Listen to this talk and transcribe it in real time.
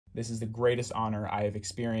This is the greatest honor I have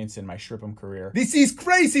experienced in my SHRIP'M career. This is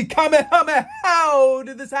crazy! Kamehameha! How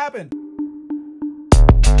did this happen?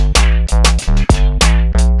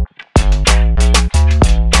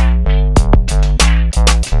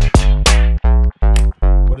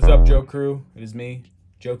 What is up, JOHKU? It is me,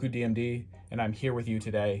 JOHKU DMD, and I'm here with you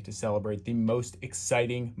today to celebrate the most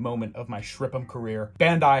exciting moment of my SHRIP'M career.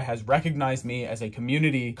 Bandai has recognized me as a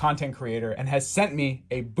community content creator and has sent me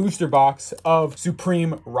a booster box of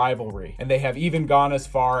Supreme Rivalry. And they have even gone as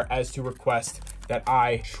far as to request that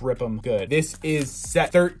I SHRIP'M good. This is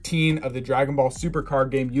set 13 of the Dragon Ball Super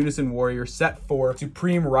Cardgame Unison Warrior set 4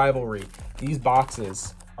 Supreme Rivalry. These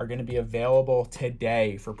boxes are going to be available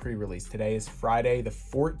today for pre-release. Today is Friday, the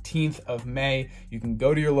 14th of May. You can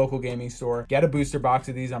go to your local gaming store, get a booster box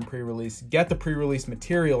of these on pre-release, get the pre-release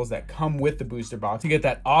materials that come with the booster box to get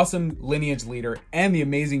that awesome lineage leader and the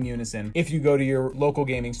amazing Unison if you go to your local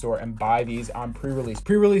gaming store and buy these on pre-release.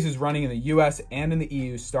 Pre-release is running in the US and in the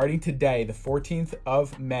EU starting today, the 14th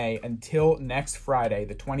of May, until next Friday,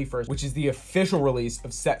 the 21st, which is the official release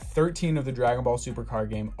of set 13 of the Dragon Ball Super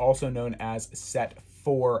Cardgame, also known as set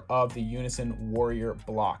 4 of the Unison Warrior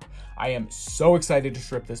block. I am so excited to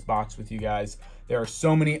strip this box with you guys. There are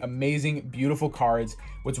so many amazing, beautiful cards.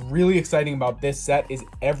 What's really exciting about this set is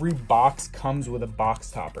every box comes with a box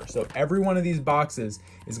topper. So every one of these boxes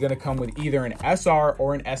is going to come with either an SR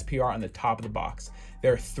or an SPR on the top of the box.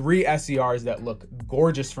 There are 3 SCRs that look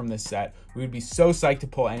gorgeous from this set. We would be so psyched to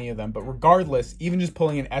pull any of them, but regardless, even just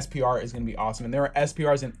pulling an SPR is going to be awesome. And there are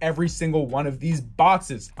SPRs in every single one of these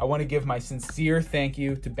boxes. I want to give my sincere thank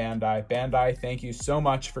you to Bandai. Bandai, thank you so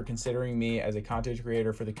much for considering me as a content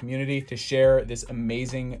creator for the community to share this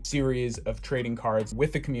amazing series of trading cards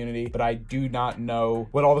with the community, but I do not know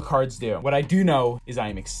what all the cards do. What I do know is I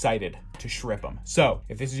am excited to SHRIP'M. So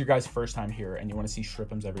if this is your guys' first time here and you want to see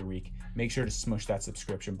SHRIP'Ms every week, make sure to smush that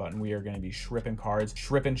subscription button. We are going to be SHRIP'M cards,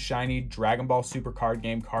 SHRIP'M shiny Dragon Ball Super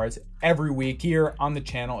Cardgame cards every week here on the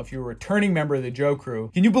channel. If you're a returning member of the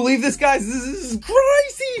JOHKU, can you believe this, guys? This is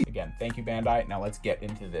crazy. Again, thank you, Bandai. Now let's get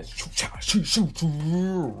into this. SHRIP'M.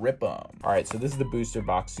 All right, so this is the booster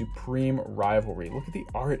box, Supreme Rivalry. Look at the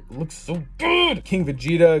art. It looks so good. King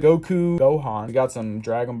Vegeta, Goku, Gohan. We got some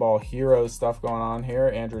Dragon Ball Heroes stuff going on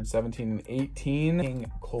here. Android 17 and 18.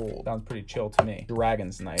 King Cold. Sounds pretty chill to me.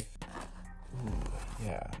 Dragon's Knife. Ooh,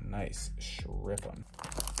 yeah, nice. SHRIP'M.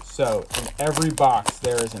 So in every box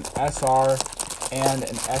there is an SR and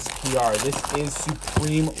an SPR. This is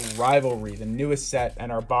Supreme Rivalry, the newest set,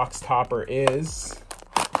 and our box topper is...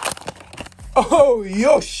 oh,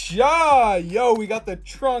 Yosha! Yo, we got the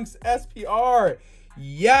Trunks SPR.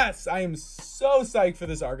 Yes, I am so psyched for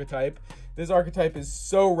this archetype. This archetype is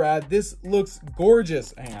so rad. This looks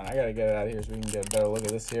gorgeous. Hang on, I gotta get it out of here so we can get a better look at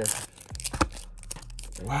this here.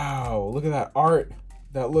 Wow, look at that art.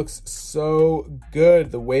 That looks so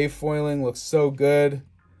good. The wave foiling looks so good.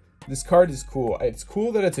 This card is cool. It's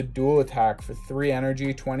cool that it's a dual attack for 3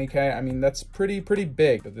 energy, 20k. I mean, that's pretty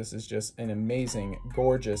big, but this is just an amazing,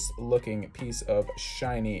 gorgeous looking piece of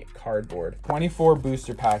shiny cardboard. 24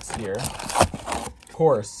 booster packs here. Of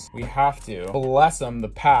course, we have to bless them, the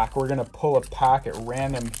pack. We're gonna pull a pack at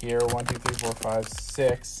random here. 1, 2, 3, 4, 5,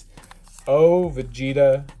 6. Oh,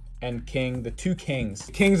 Vegeta and King, the 2 kings,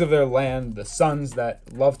 the kings of their land, the sons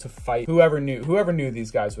that love to fight. Whoever knew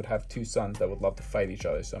these guys would have 2 sons that would love to fight each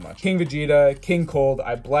other so much. King Vegeta, King Cold,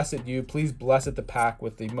 I bless it you. Please bless it the pack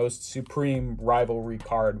with the most Supreme Rivalry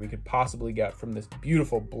card we could possibly get from this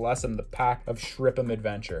beautiful Bless 'em the pack of SHRIP'M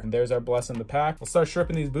adventure. And there's our Bless 'em the pack. We'll start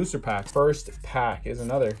stripping these booster packs. First pack is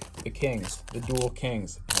another, the kings, the dual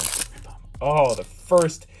kings. Oh, the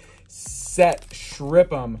first set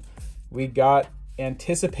SHRIP'M. We got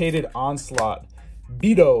Anticipated Onslaught,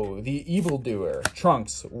 Beto, the Evildoer,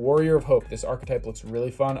 Trunks, Warrior of Hope. This archetype looks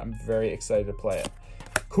really fun. I'm very excited to play it.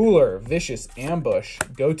 Cooler, Vicious Ambush,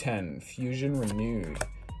 Goten, Fusion Renewed,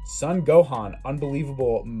 Son Gohan,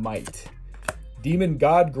 Unbelievable Might, Demon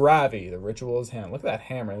God Gravy, the Ritual is Hand. Look at that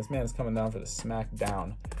hammer. This man's coming down for the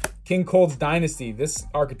smackdown. King Cold's Dynasty. This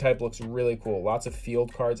archetype looks really cool. Lots of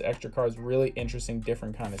field cards, extra cards, really interesting,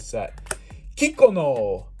 different kind of set.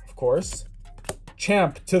 Kikono, of course.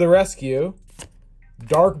 Champ to the rescue.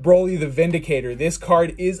 Dark Broly the Vindicator. This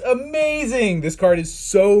card is amazing. This card is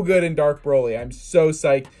so good in Dark Broly. I'm so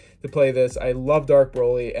psyched to play this. I love Dark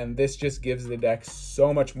Broly, and this just gives the deck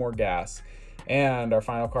so much more gas. And our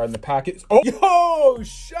final card in the pack is... oh, yo,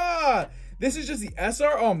 shot! This is just the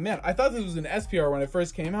SR? Oh man, I thought this was an SPR when it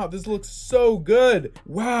first came out. This looks so good.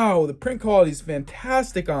 Wow, the print quality is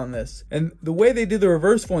fantastic on this. And the way they did the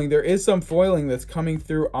reverse foiling, there is some foiling that's coming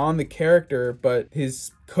through on the character, but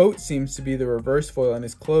his coat seems to be the reverse foil and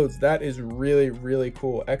his clothes. That is really, really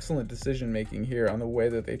cool. Excellent decision making here on the way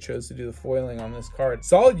that they chose to do the foiling on this card.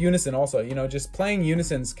 Solid unison also. You know, just playing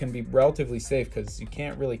unisons can be relatively safe because you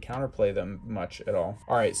can't really counterplay them much at all.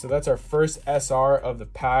 All right, so that's our first SR of the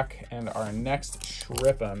pack, and our next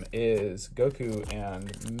SHRIP'M is Goku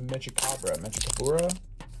and Mechikabura.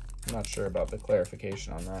 I'm not sure about the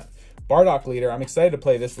clarification on that. Bardock leader. I'm excited to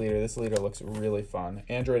play this leader. This leader looks really fun.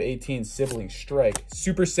 Android 18 Sibling Strike.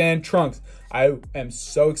 Super Saiyan Trunks. I am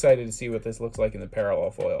so excited to see what this looks like in the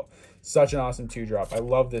parallel foil. Such an awesome 2-drop. I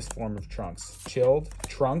love this form of Trunks. Chilled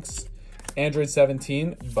Trunks. Android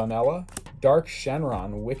 17 Banella. Dark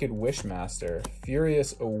Shenron, Wicked Wishmaster,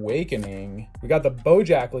 Furious Awakening. We got the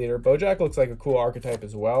Bojack leader. Bojack looks like a cool archetype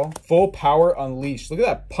as well. Full Power Unleashed. Look at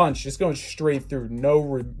that punch, just going straight through, no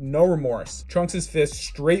remorse. Trunks' fist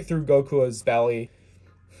straight through Goku's belly.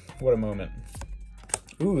 What a moment.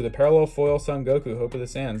 Ooh, the parallel foil Son Goku, Hope of the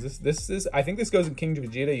Sands. This is, I think this goes in King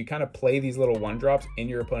Vegeta. You kind of play these little 1-drops in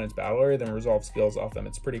your opponent's battle area, then resolve skills off them.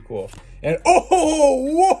 It's pretty cool. And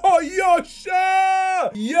oh, whoa,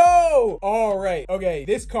 Yosha! Yo! All right, okay,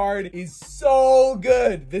 this card is so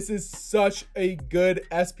good. This is such a good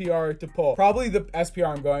SPR to pull. Probably the SPR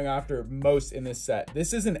I'm going after most in this set.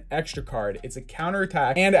 This is an extra card. It's a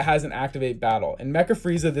counterattack, and it has an activate battle. In Mecha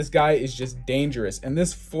Frieza, this guy is just dangerous, and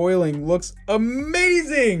this foiling looks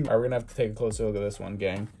amazing. All right, we're gonna have to take a closer look at this one,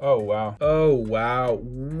 gang. Oh, wow. Oh, wow.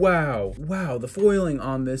 Wow. Wow, the foiling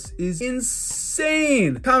on this is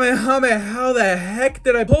insane. Kamehameha, how the heck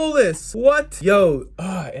did I pull this? What? Yo,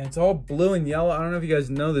 and it's all blue and yellow. I don't know if you guys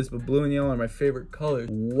know this, but blue and yellow are my favorite colors.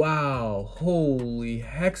 Wow. Holy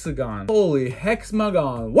hexagon. Holy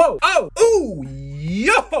hexagon. Whoa. Oh. Ooh.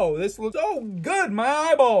 Yo. This looks so good. My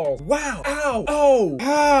eyeballs. Wow. Ow. Oh.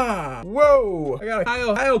 Ah. Whoa. I got a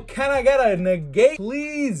Kyle. Can I get a negate?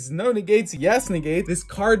 Please. No negates. Yes, negate. This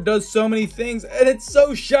card does so many things, and it's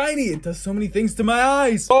so shiny. It does so many things to my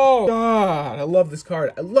eyes. Oh, God. I love this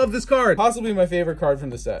card. I love this card. Possibly my favorite card from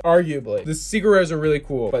the set. Arguably. The secret rares are really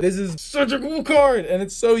cool, but this is such a cool card, and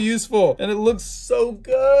it's so useful, and it looks so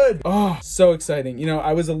good. Oh, so exciting. You know,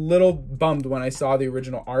 I was a little bummed when I saw the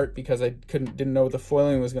original art because I didn't know what the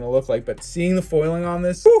foiling was going to look like, but seeing the foiling on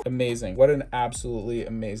this, whew, amazing. What an absolutely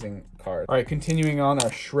amazing card. All right, continuing on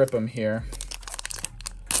our SHRIP'M here.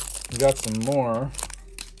 We got some more.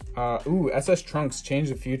 Ooh, SS Trunks, Change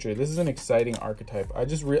the Future. This is an exciting archetype.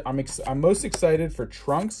 I'm most excited for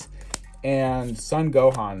Trunks and Son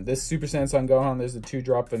Gohan. This Super Saiyan Son Gohan, there's a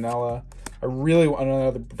 2-drop vanilla. I really want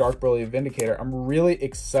another Dark Broly Vindicator. I'm really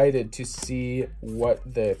excited to see what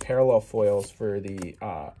the parallel foils for the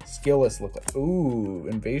skillless look like. Ooh,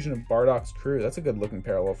 Invasion of Bardock's Crew. That's a good looking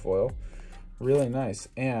parallel foil. Really nice.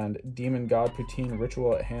 And Demon God Poutine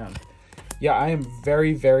Ritual at Hand. Yeah, I am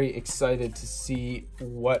very, very excited to see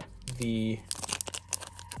what the...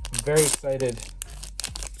 I'm very excited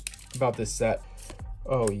about this set.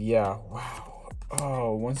 Oh, yeah. Wow.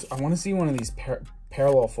 Oh, I want to see one of these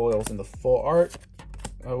parallel foils in the full art.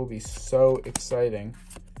 That will be so exciting.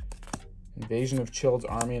 Invasion of Child's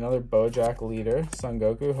Army, another Bojack leader. Son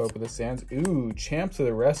Goku, Hope of the Sands. Ooh, Champ to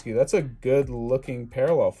the Rescue. That's a good looking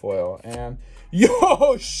parallel foil. And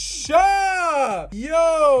Yosha!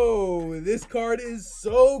 Yo, this card is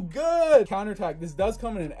so good. Counterattack. This does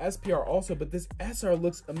come in an SPR also, but this SR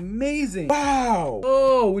looks amazing. Wow.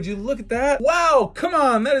 Oh, would you look at that? Wow, come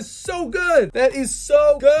on. That is so good. That is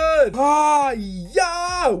so good. Ah,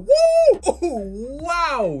 yeah. Woo! Ooh,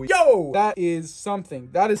 wow. Yo, that is something.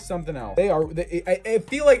 That is something else. I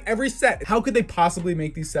feel like every set, how could they possibly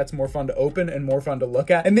make these sets more fun to open and more fun to look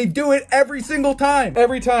at? And they do it every single time.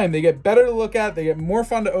 Every time. They get better to look at. They get more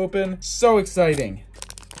fun to open. So exciting.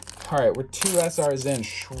 All right, we're 2 SRs in.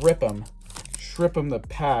 SHRIP'M. SHRIP'M the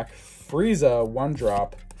pack. Frieza,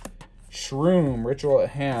 1-drop. Shroom, Ritual at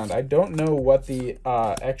Hand. I don't know what the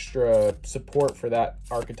extra support for that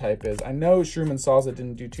archetype is. I know Shroom and Salsa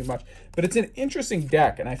didn't do too much, but it's an interesting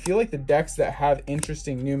deck, and I feel like the decks that have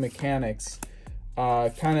interesting new mechanics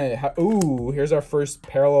ooh, here's our first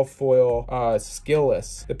parallel foil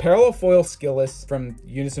skillless. The parallel foil skillless from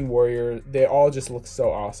Unison Warrior, they all just look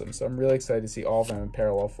so awesome. So I'm really excited to see all of them in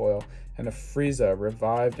parallel foil. And a Frieza,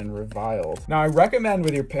 Revived and Reviled. Now I recommend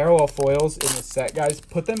with your parallel foils in the set, guys,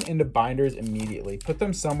 put them into binders immediately. Put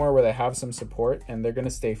them somewhere where they have some support and they're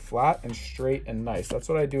gonna stay flat and straight and nice. That's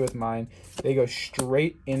what I do with mine. They go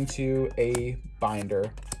straight into a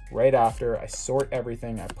binder. Right after, I sort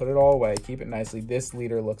everything, I put it all away, keep it nicely. This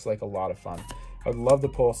leader looks like a lot of fun. I would love to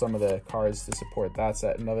pull some of the cards to support that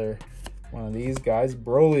set. Another One of these guys.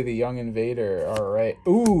 Broly, the young invader. All right.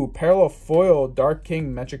 Ooh, parallel foil. Dark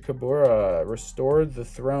King Mechikabura. Restored the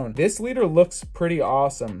throne. This leader looks pretty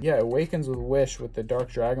awesome. Yeah, awakens with Wish with the Dark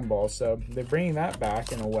Dragon Ball. So they're bringing that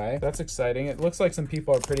back in a way. That's exciting. It looks like some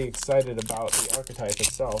people are pretty excited about the archetype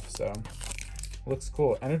itself. So looks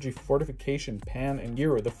cool. Energy Fortification, Pan and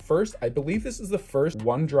Gyro. The first, I believe this is the first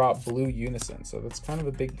one-drop blue unison. So that's kind of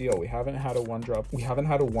a big deal. We haven't had a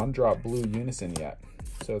one-drop blue unison yet.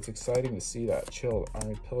 So it's exciting to see that. Chilled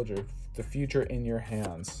Army Pillager, the future in your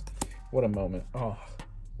hands. What a moment. Oh,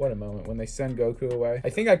 what a moment when they send Goku away. I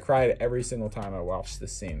think I cried every single time I watched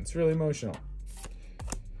this scene. It's really emotional.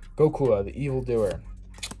 Goku, the evildoer.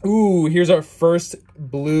 Ooh, here's our first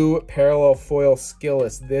blue parallel foil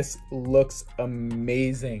skillless. This looks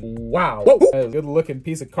amazing. Wow. Whoa. Good looking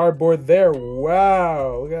piece of cardboard there.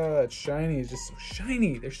 Wow. Look at that shiny. It's just so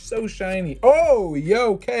shiny. They're so shiny. Oh,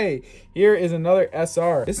 okay. Here is another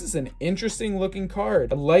SR. This is an interesting looking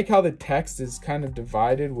card. I like how the text is kind of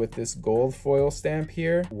divided with this gold foil stamp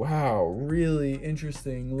here. Wow, really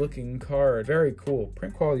interesting looking card. Very cool.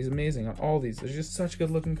 Print quality is amazing on all these. They're just such good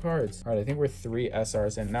looking cards. All right, I think we're 3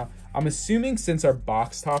 SRs in. Now, I'm assuming since our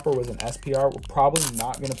box topper was an SPR, we're probably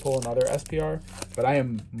not going to pull another SPR, but I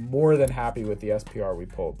am more than happy with the SPR we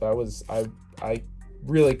pulled. That was, I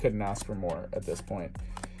really couldn't ask for more at this point.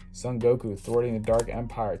 Son Goku, Thwarting the Dark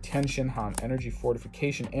Empire, Tenshin Han, Energy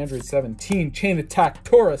Fortification, Android 17, Chain Attack,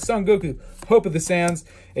 Tora, Son Goku, Hope of the Sands,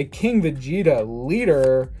 a King Vegeta,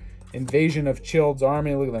 Leader, Invasion of Chilled's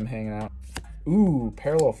Army. Look at them hanging out. Ooh,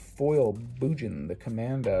 Parallel Foil, Bujin, the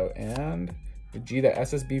Commando, and Vegeta,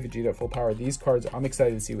 SSB Vegeta, full power. These cards, I'm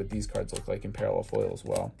excited to see what these cards look like in parallel foil as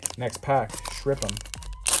well. Next pack, SHRIP'M.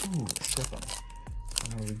 Ooh, SHRIP'M.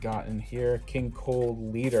 What do we got in here? King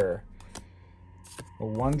Cold, Leader. A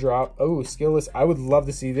 1-drop. Oh, skillless. I would love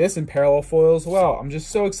to see this in parallel foil as well. I'm just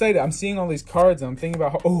so excited. I'm seeing all these cards and I'm thinking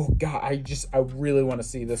about how, oh God, I really want to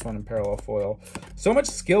see this one in parallel foil. So much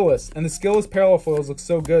skillless, and the skillless parallel foils look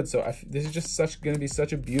so good. So this is just going to be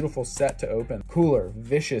such a beautiful set to open. Cooler,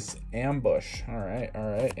 Vicious Ambush. All right,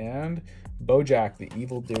 and Bojack, the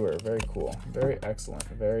evildoer. Very cool. Very excellent.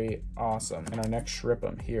 Very awesome. And our next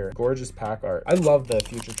SHRIP'M here. Gorgeous pack art. I love the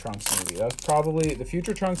Future Trunks movie. That's probably the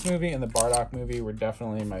Future Trunks movie and the Bardock movie were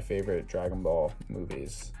definitely my favorite Dragon Ball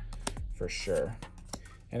movies for sure.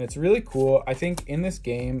 And it's really cool. I think in this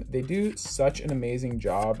game, they do such an amazing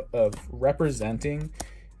job of representing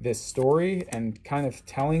this story and kind of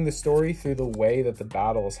telling the story through the way that the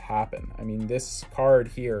battles happen. I mean, this card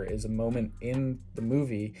here is a moment in the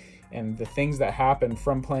movie, and the things that happen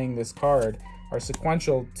from playing this card are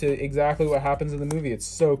sequential to exactly what happens in the movie. It's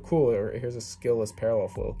so cool. Here's a skillless parallel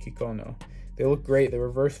foil, Kikono. They look great. They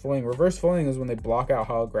reverse foiling. Reverse foiling is when they block out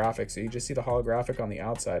holographic, so you just see the holographic on the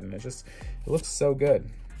outside, and it looks so good.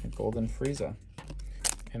 Golden Frieza.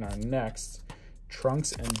 And our next,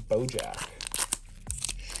 Trunks and Bojack.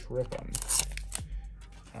 SHRIP'M.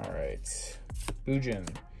 All right, Bujin,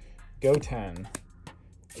 Goten.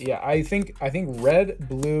 Yeah, I think red,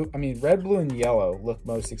 blue, and yellow look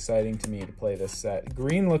most exciting to me to play this set.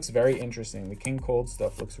 Green looks very interesting. The King Cold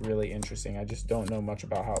stuff looks really interesting. I just don't know much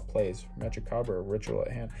about how it plays. Mechikabura, Ritual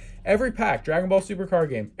at Hand. Every pack, Dragon Ball Super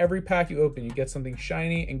Cardgame, every pack you open, you get something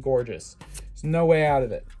shiny and gorgeous. There's no way out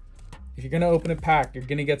of it. If you're gonna open a pack, you're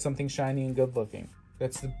gonna get something shiny and good looking.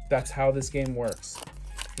 That's how this game works.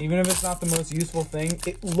 Even if it's not the most useful thing,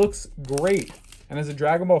 it looks great. And as a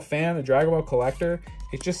Dragon Ball fan, a Dragon Ball collector,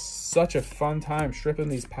 it's just such a fun time SHRIP'M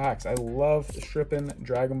these packs. I love the SHRIP'M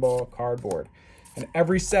Dragon Ball cardboard. And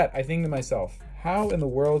every set, I think to myself, how in the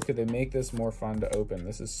world could they make this more fun to open?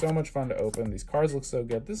 This is so much fun to open. These cards look so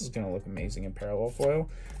good. This is going to look amazing in parallel foil.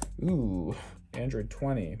 Ooh, Android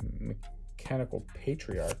 20, Mechanical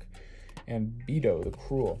Patriarch, and Beto, the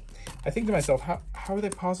Cruel. I think to myself, how are they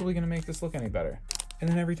possibly going to make this look any better? And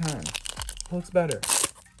then every time, it looks better.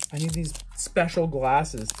 I need these special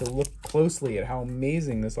glasses to look closely at how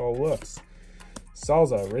amazing this all looks.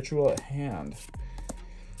 Salza, Ritual at Hand.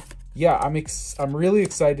 Yeah, I'm really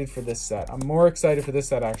excited for this set. I'm more excited for this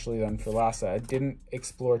set actually than for last set. I didn't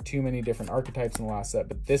explore too many different archetypes in the last set,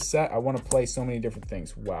 but this set, I want to play so many different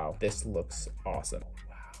things. Wow, this looks awesome.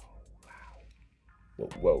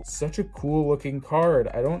 Whoa, such a cool looking card.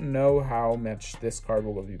 I don't know how much this card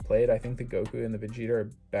will be played. I think the Goku and the Vegeta are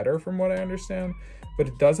better from what I understand, but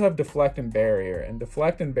it does have Deflect and Barrier, and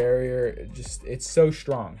Deflect and Barrier, it's so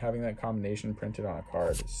strong. Having that combination printed on a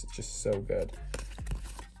card is just so good.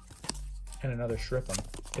 And another SHRIP'M,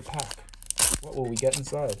 the pack. What will we get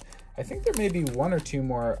inside? I think there may be 1 or 2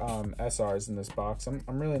 more SRs in this box. I'm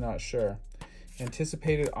really not sure.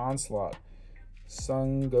 Anticipated Onslaught.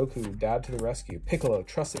 Son Goku, Dad to the Rescue. Piccolo,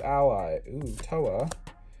 Trusted Ally. Ooh, Toa.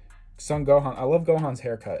 Son Gohan. I love Gohan's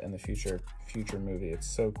haircut in the future movie. It's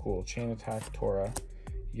so cool. Chain Attack, Tora.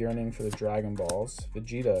 Yearning for the Dragon Balls.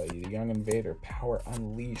 Vegeta, the Young Invader. Power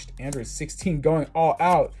Unleashed. Android 16 going all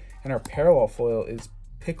out. And our parallel foil is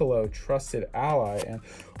Piccolo, Trusted Ally. And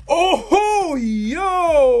oh,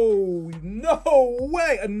 yo, no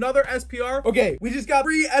way, another SPR. Okay, we just got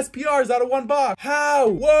 3 SPRs out of 1 box. How?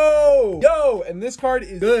 Whoa, yo, and this card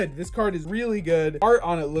is good. This card is really good. Art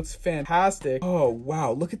on it looks fantastic. Oh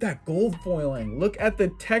wow, look at that gold foiling. Look at the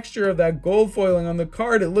texture of that gold foiling on the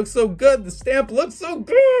card. It looks so good. The stamp looks so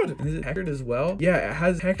good. And is it textured as well? Yeah, it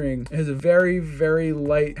has texturing. It has a very, very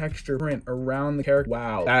light texture print around the character.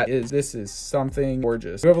 Wow, this is something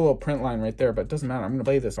gorgeous. We have a little print line right there, but it doesn't matter. I'm gonna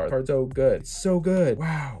play this card. So good. It's so good.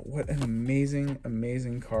 Wow, what an amazing,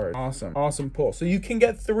 amazing card. Awesome. Awesome pull. So you can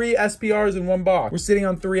get 3 SPRs in 1 box. We're sitting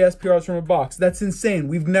on 3 SPRs from a box. That's insane.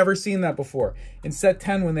 We've never seen that before. In set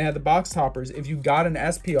 10, when they had the box toppers, if you got an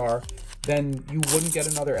SPR, then you wouldn't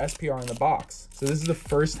get another SPR in the box. So this is the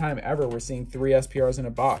first time ever we're seeing 3 SPRs in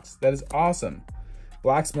a box. That is awesome.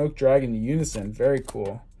 Black Smoke Dragon Unison. Very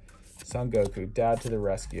cool. Son Goku, Dad to the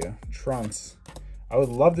Rescue. Trunks. I would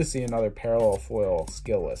love to see another parallel foil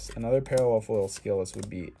skillless. Another parallel foil skillless would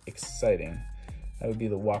be exciting. That would be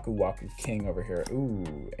the Waku Waku King over here.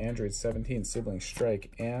 Ooh, Android 17, Sibling Strike,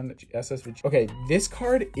 and SSVG. Okay, this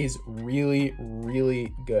card is really,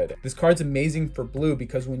 really good. This card's amazing for blue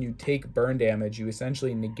because when you take burn damage, you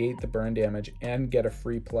essentially negate the burn damage and get a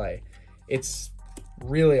free play. It's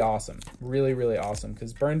really awesome. Really, really awesome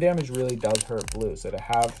because burn damage really does hurt blue. So to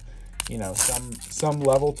have, you know, some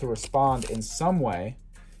level to respond in some way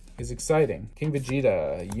is exciting. King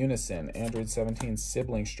Vegeta, Unison, Android 17,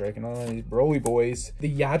 Sibling Strike, and all these Broly boys.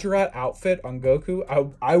 The Yajirat outfit on Goku,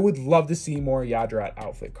 I would love to see more Yajirat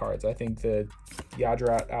outfit cards. I think the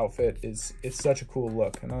Yajirat outfit is such a cool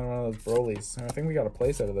look. Another one of those Brolys. And I think we got a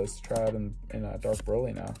place out of those to try out in Dark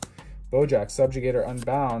Broly now. Bojack, Subjugator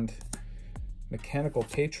Unbound, Mechanical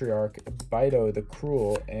Patriarch, Bido the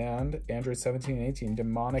Cruel, and Android 17 and 18,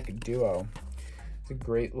 Demonic Duo. It's a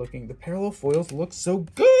great looking, the parallel foils look so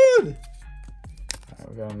good! Alright,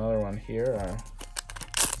 we got another one here,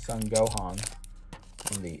 Son Gohan,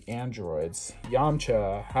 and the androids.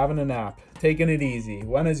 Yamcha, having a nap, taking it easy.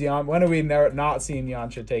 When are we not seeing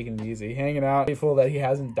Yamcha taking it easy? Hanging out, grateful that he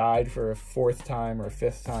hasn't died for a 4th time or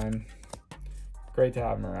 5th time. Great to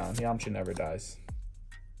have him around. Yamcha never dies.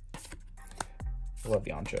 I love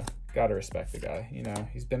Yamcha. Gotta respect the guy. You know,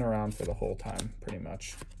 he's been around for the whole time, pretty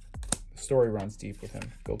much. The story runs deep with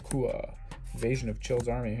him. Gokua. Invasion of Chill's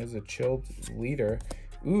army. Here's a Chilled leader.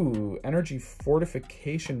 Ooh, Energy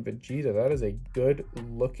Fortification Vegeta. That is a good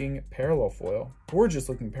looking parallel foil. Gorgeous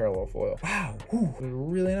looking parallel foil. Wow. Ooh,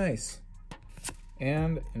 really nice.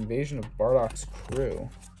 And Invasion of Bardock's crew.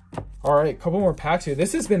 All right, couple more packs here.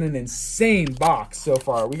 This has been an insane box so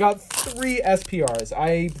far. We got 3 SPRs.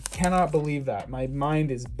 I cannot believe that. My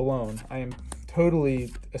mind is blown. I am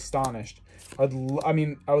totally astonished. I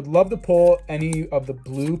would love to pull any of the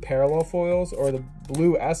blue parallel foils or the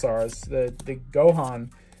blue SRs. The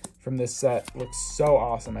Gohan from this set looks so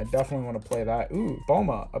awesome. I definitely want to play that. Ooh,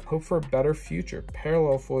 Bulma, A Hope for a Better Future.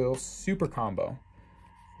 Parallel foil super combo.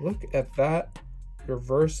 Look at that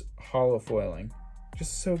reverse holo foiling.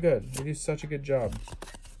 Just so good. They do such a good job.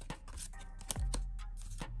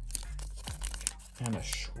 And a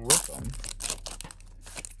SHRIP'M.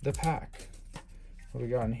 The pack. What do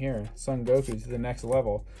we got in here? Son Goku to the next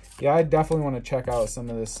level. Yeah, I definitely want to check out some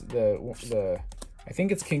of this. I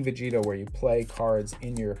think it's King Vegeta where you play cards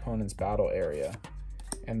in your opponent's battle area.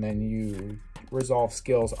 And then you resolve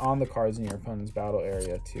skills on the cards in your opponent's battle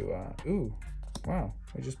area to... ooh, wow.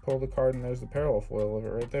 We just pulled the card and there's the parallel foil of it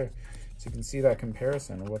right there. So you can see that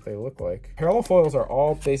comparison of what they look like. Parallel foils are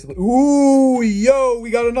all basically... Ooh, yo,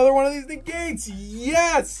 we got another one of these negates.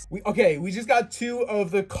 Yes! We just got 2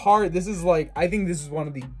 of the card. This is like, I think this is one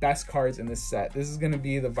of the best cards in this set. This is going to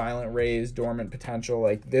be the Violent Rays, Dormant Potential.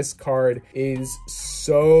 Like, this card is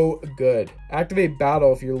so good. Activate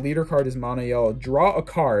battle if your leader card is mono yellow. Draw a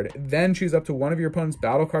card, then choose up to one of your opponent's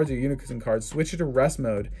battle cards or Unison cards. Switch it to rest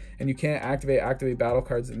mode, and you can't activate battle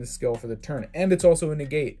cards in this skill for the turn. And it's also a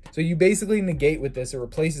negate. So you basically negate with this. It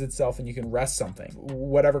replaces itself and you can rest something,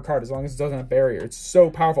 whatever card, as long as it doesn't have barrier. It's so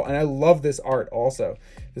powerful. And I love this art also.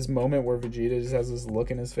 This moment where Vegeta just has this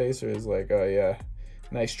look in his face where he's like, oh yeah,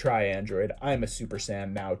 nice try, android. I'm a Super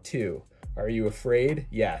Saiyan now too. Are you afraid?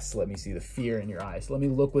 Yes. Let me see the fear in your eyes. Let me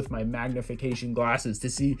look with my magnification glasses to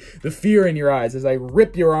see the fear in your eyes as I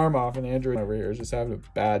rip your arm off. And Andrew over here is just having a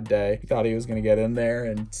bad day. He thought he was going to get in there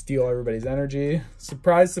and steal everybody's energy.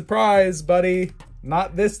 Surprise, surprise, buddy.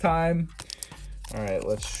 Not this time. All right,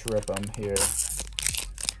 let's SHRIP'M here.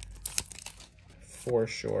 For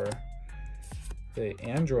sure. The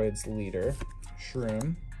android's leader,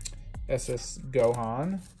 SHRIP'M. SS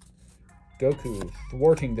Gohan. Goku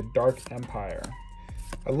thwarting the Dark Empire.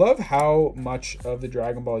 I love how much of the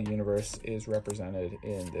Dragon Ball universe is represented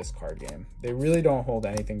in this card game. They really don't hold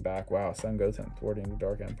anything back. Wow, Son Goten thwarting the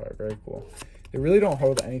Dark Empire. Very cool. They really don't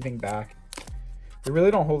hold anything back. They really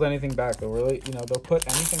don't hold anything back. They'll really, you know, they'll put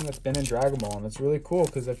anything that's been in Dragon Ball, and it's really cool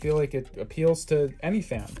because I feel like it appeals to any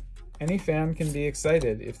fan. Any fan can be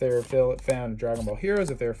excited if they're a fan of Dragon Ball Heroes,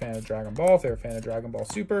 if they're a fan of Dragon Ball, if they're a fan of Dragon Ball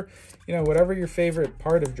Super, you know, whatever your favorite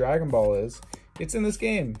part of Dragon Ball is, it's in this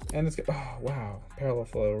game. And it's, oh, wow, parallel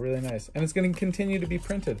flow, really nice. And it's going to continue to be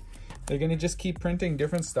printed. They're going to just keep printing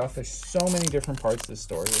different stuff. There's so many different parts of this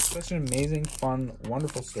story. It's such an amazing, fun,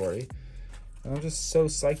 wonderful story. And I'm just so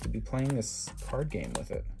psyched to be playing this card game with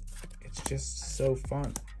it. It's just so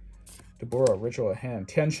fun. Deborah, Ritual at Hand,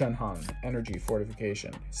 Tenshinhan, Energy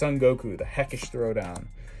Fortification, Son Goku, the Heckish Throwdown,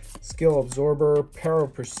 Skill Absorber, Parallel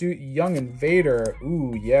Pursuit, Young Invader.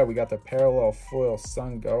 Ooh, yeah, we got the Parallel Foil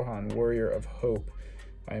Son Gohan, Warrior of Hope.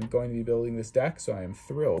 I am going to be building this deck, so I am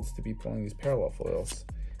thrilled to be pulling these Parallel Foils.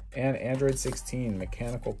 And Android 16,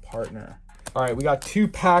 Mechanical Partner. All right, we got 2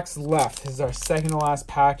 packs left. This is our second to last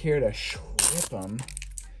pack here to SHRIP'M.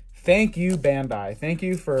 Thank you, Bandai. Thank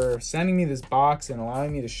you for sending me this box and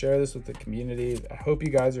allowing me to share this with the community. I hope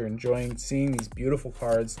you guys are enjoying seeing these beautiful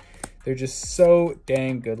cards. They're just so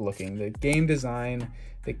dang good looking. The game design,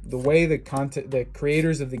 the way the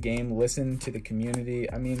creators of the game listen to the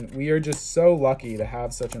community. I mean, we are just so lucky to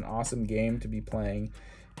have such an awesome game to be playing.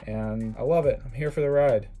 And I love it. I'm here for the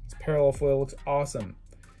ride. This parallel foil looks awesome.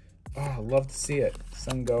 Oh, I love to see it.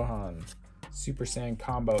 Son Gohan. Super Saiyan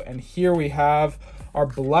combo. And here we have our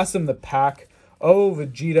Bless 'Em the pack. Oh,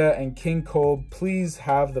 Vegeta and King Cold, please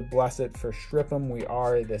have the bless it for SHRIP'M. We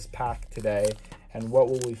are this pack today. And what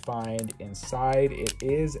will we find inside? It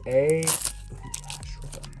is a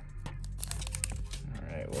SHRIP'M.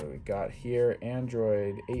 All right, what do we got here?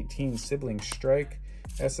 Android 18 Sibling Strike,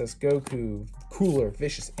 SS Goku, Cooler,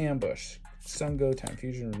 Vicious Ambush, Son Goten,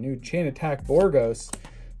 Fusion Renewed, Chain Attack, Borgos,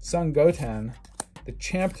 Son Goten, the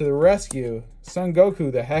Champ to the Rescue, Son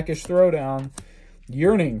Goku, the Heckish Throwdown,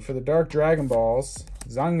 Yearning for the Dark Dragon Balls,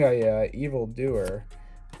 Zangaya, Evil Doer.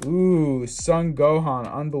 Ooh, Son Gohan,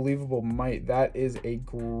 Unbelievable Might. That is a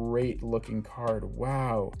great looking card.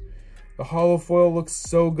 Wow. The holo foil looks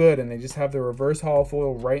so good, and they just have the reverse holo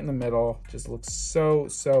foil right in the middle. Just looks so,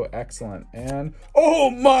 so excellent. And,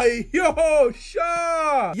 oh my, yo,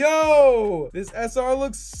 Sha! Yo! This SR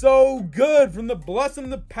looks so good. From the Bless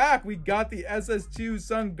 'Em the pack, we got the SS2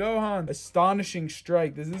 Son Gohan. Astonishing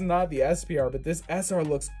Strike. This is not the SPR, but this SR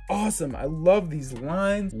looks awesome. I love these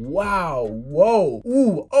lines. Wow. Whoa.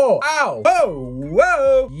 Ooh. Oh. Ow. Oh.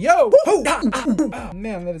 Whoa. Yo. Oh,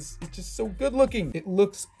 man, it's just so good looking. It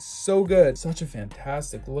looks so good. Such a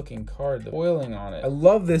fantastic looking card. The foiling on it. I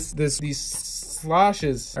love these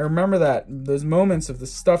slashes. I remember those moments of the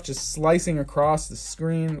stuff just slicing across the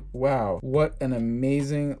screen. Wow, what an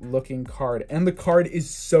amazing looking card. And the card is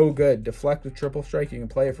so good. Deflect with Triple Strike. You can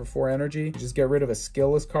play it for 4 energy. You just get rid of a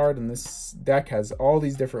skillless card, and this deck has all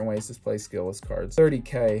these different ways to play skillless cards.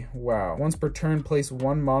 30k. Wow. Once per turn, place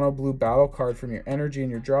 1 mono blue battle card from your energy in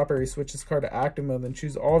your drop area. Switch this card to active mode, then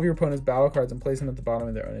choose all of your opponent's battle cards and place them at the bottom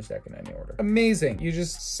of their owner's deck in any order. Amazing. You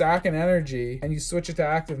just sack an energy and you switch it to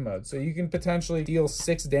active mode. So you can potentially deal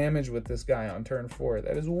 6 damage with this guy on turn 4.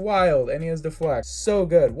 That is wild. And he has deflect. So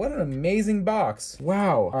good. What an amazing box.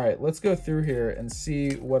 Wow. All right, let's go through here and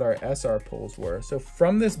see what our SR pulls were. So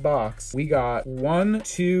from this box, we got 1,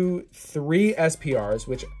 2, 3 SPRs,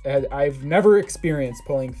 which I've never experienced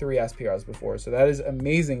pulling 3 SPRs before. So that is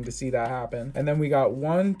amazing to see that happen. And then we got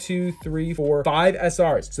 1, 2, 3, 4, 5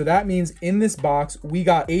 SRs. So that means in this box, we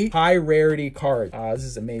got 8 high rarity cards. This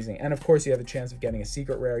is amazing. And of course, you have a chance of getting a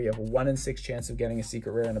secret rare. You have a 1 in 6 chance of getting a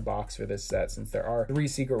secret rare in a box for this set, since there are 3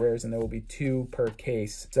 secret rares and there will be 2 per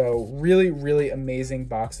case. So really, really amazing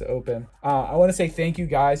box to open. I want to say thank you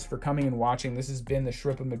guys for coming and watching. This has been the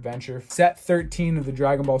SHRIP'M adventure. Set 13 of the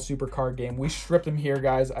Dragon Ball Super card game. We SHRIP'M here,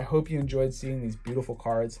 guys. I hope you enjoyed seeing these beautiful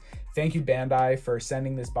cards. Thank you, Bandai, for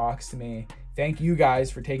sending this box to me. Thank you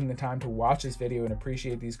guys for taking the time to watch this video and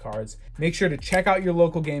appreciate these cards. Make sure to check out your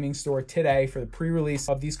local gaming store today for the pre-release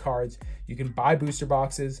of these cards. You can buy booster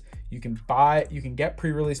boxes. You can get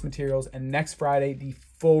pre-release materials, and next Friday, the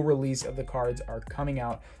full release of the cards are coming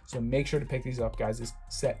out. So make sure to pick these up, guys. This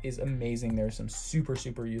set is amazing. There's some super,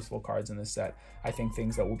 super useful cards in this set. I think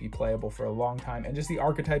things that will be playable for a long time, and just the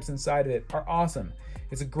archetypes inside of it are awesome.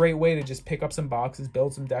 It's a great way to just pick up some boxes,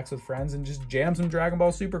 build some decks with friends, and just jam some Dragon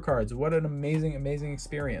Ball Super cards. What an amazing, amazing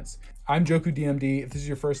experience. I'm JOHKU DMD. If this is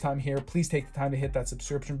your first time here, please take the time to hit that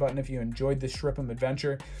subscription button if you enjoyed this SHRIP'M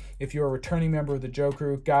adventure. If you're a returning member of the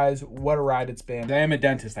JOHKU, guys, what a ride it's been. I am a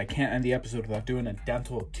dentist. I can't end the episode without doing a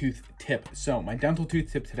dental tooth tip. So my dental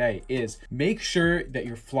tooth tip today is make sure that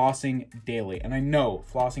you're flossing daily. And I know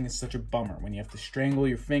flossing is such a bummer when you have to strangle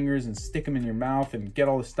your fingers and stick them in your mouth and get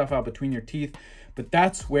all the stuff out between your teeth. But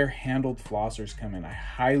that's where handled flossers come in. I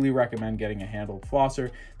highly recommend getting a handled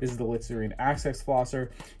flosser. This is the Listerine Access Flosser.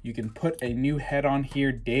 You can put a new head on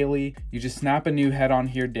here daily. You just snap a new head on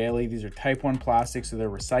here daily. These are type 1 plastic, so they're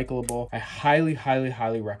recyclable. I highly, highly,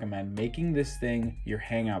 highly recommend making this thing your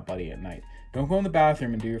hangout buddy at night. Don't go in the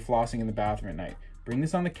bathroom and do your flossing in the bathroom at night. Bring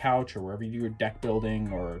this on the couch or wherever you do your deck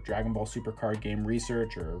building or Dragon Ball Super Cardgame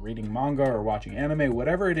research or reading manga or watching anime,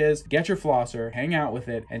 whatever it is. Get your flosser, hang out with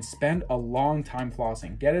it, and spend a long time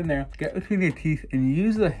flossing. Get in there, get between your teeth, and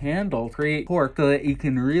use the handle to create torque so that you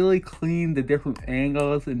can really clean the different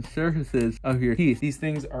angles and surfaces of your teeth. These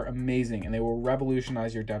things are amazing, and they will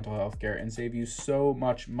revolutionize your dental health care and save you so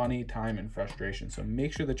much money, time, and frustration. So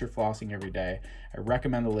make sure that you're flossing every day. I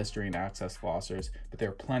recommend the Listerine Access Flossers, but there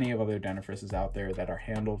are plenty of other dentifrices out there that are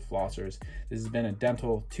handled flossers. This has been a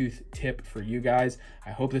dental tooth tip for you guys.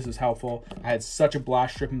 I hope this was helpful. I had such a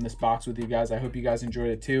blast stripping this box with you guys. I hope you guys enjoyed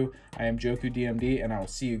it too. I am JOHKU DMD, and I will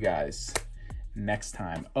see you guys next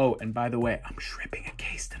time. Oh, and by the way, I'm shripping a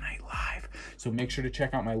case tonight live. So make sure to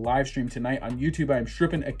check out my live stream tonight on YouTube. I am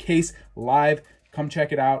shripping a case live. Come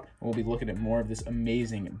check it out, and we'll be looking at more of this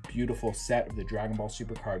amazing, beautiful set of the Dragon Ball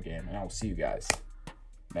Super Cardgame, and I will see you guys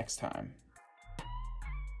next time.